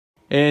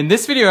In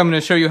this video, I'm going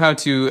to show you how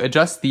to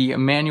adjust the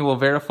manual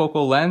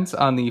varifocal lens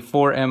on the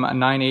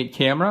 4M98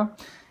 camera.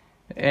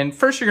 And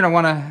first, you're going to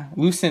want to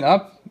loosen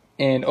up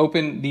and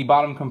open the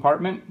bottom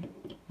compartment.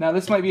 Now,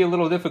 this might be a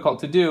little difficult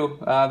to do.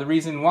 The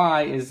reason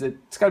why is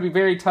it's got to be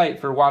very tight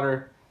for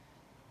water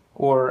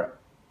or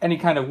any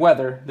kind of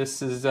weather.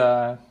 This is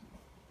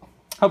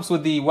helps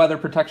with the weather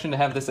protection to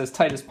have this as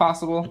tight as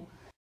possible.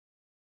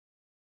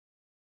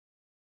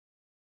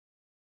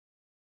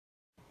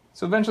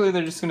 So eventually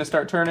they're just going to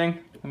start turning.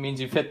 That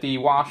means you've hit the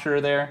washer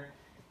there,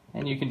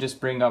 and you can just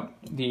bring up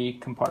the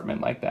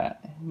compartment like that.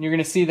 And you're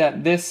going to see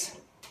that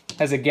this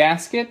has a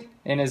gasket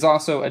and is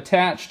also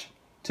attached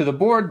to the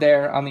board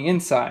there on the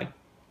inside.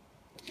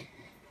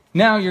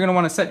 Now you're going to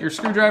want to set your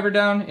screwdriver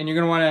down, and you're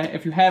going to want to,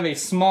 if you have a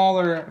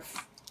smaller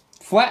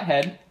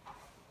flathead,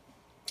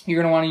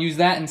 you're going to want to use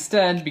that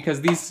instead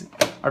because these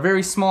are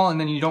very small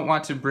and then you don't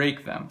want to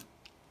break them.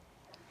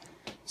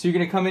 So you're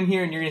going to come in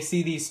here and you're going to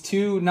see these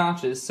two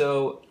notches.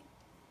 So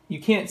you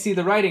can't see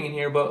the writing in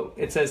here, but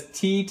it says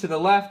T to the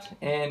left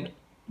and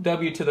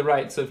W to the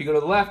right. So if you go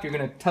to the left, you're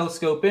going to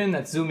telescope in,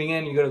 that's zooming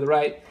in. You go to the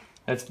right,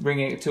 that's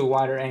bringing it to a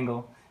wider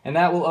angle. And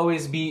that will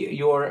always be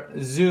your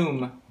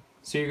zoom.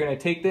 So you're going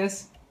to take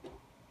this,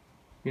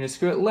 you're going to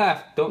screw it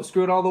left. Don't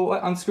screw it all the way,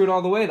 unscrew it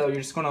all the way though. You're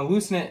just going to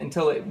loosen it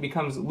until it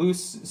becomes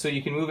loose so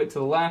you can move it to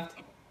the left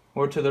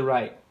or to the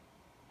right.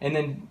 And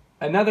then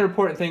another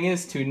important thing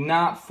is to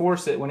not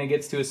force it when it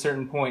gets to a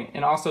certain point.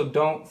 And also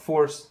don't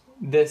force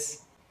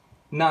this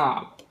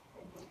knob.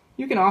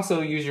 You can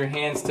also use your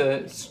hands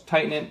to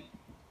tighten it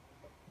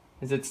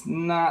as it's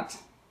not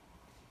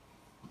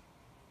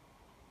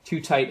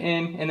too tight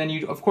in. And then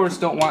you of course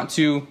don't want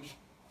to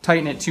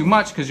tighten it too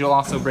much because you'll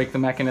also break the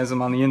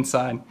mechanism on the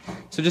inside.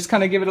 So just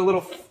kind of give it a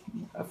little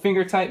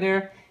finger tight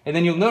there, and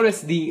then you'll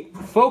notice the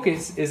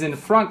focus is in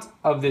front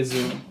of the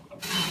zoom.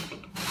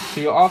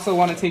 So you'll also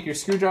want to take your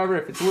screwdriver.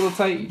 If it's a little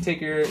tight, you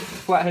take your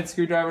flathead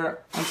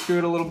screwdriver, unscrew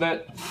it a little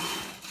bit,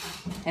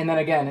 and then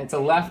again, it's a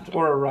left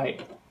or a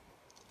right.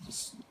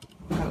 Just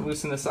kind of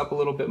loosen this up a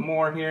little bit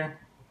more here,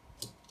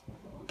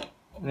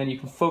 and then you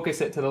can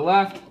focus it to the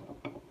left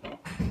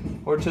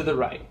or to the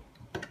right.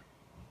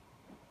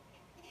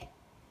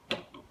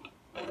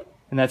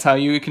 And that's how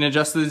you can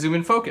adjust the zoom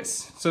in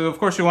focus. So of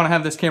course you want to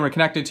have this camera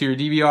connected to your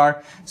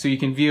DVR so you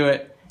can view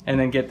it and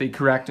then get the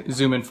correct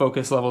zoom in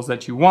focus levels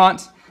that you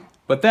want.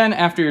 But then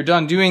after you're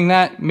done doing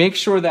that, make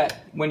sure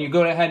that when you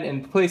go ahead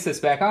and place this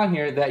back on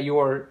here that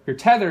your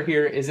tether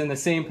here is in the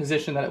same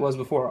position that it was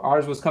before.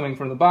 Ours was coming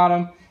from the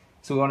bottom,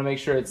 so we want to make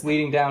sure it's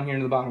leading down here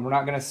to the bottom. We're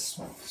not going to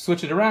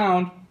switch it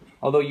around,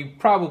 although you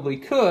probably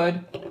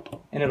could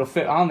and it'll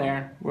fit on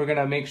there. We're going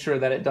to make sure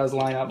that it does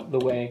line up the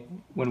way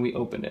when we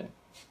opened it.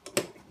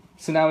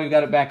 So now we've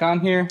got it back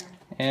on here,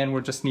 and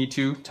we'll just need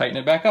to tighten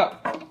it back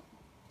up.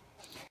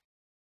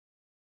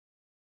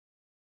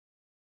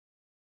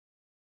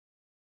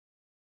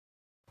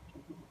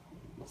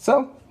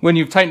 So when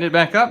you've tightened it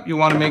back up, you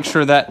want to make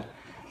sure that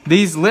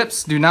these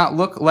lips do not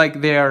look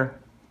like they're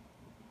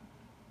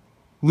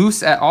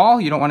loose at all.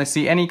 You don't want to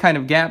see any kind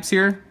of gaps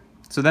here.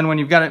 So then when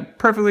you've got it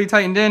perfectly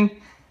tightened in,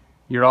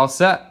 you're all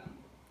set.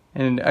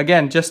 And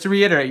again, just to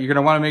reiterate, you're going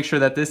to want to make sure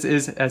that this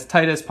is as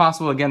tight as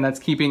possible. Again, that's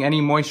keeping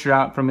any moisture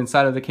out from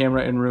inside of the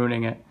camera and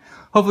ruining it.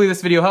 Hopefully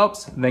this video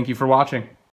helps. Thank you for watching.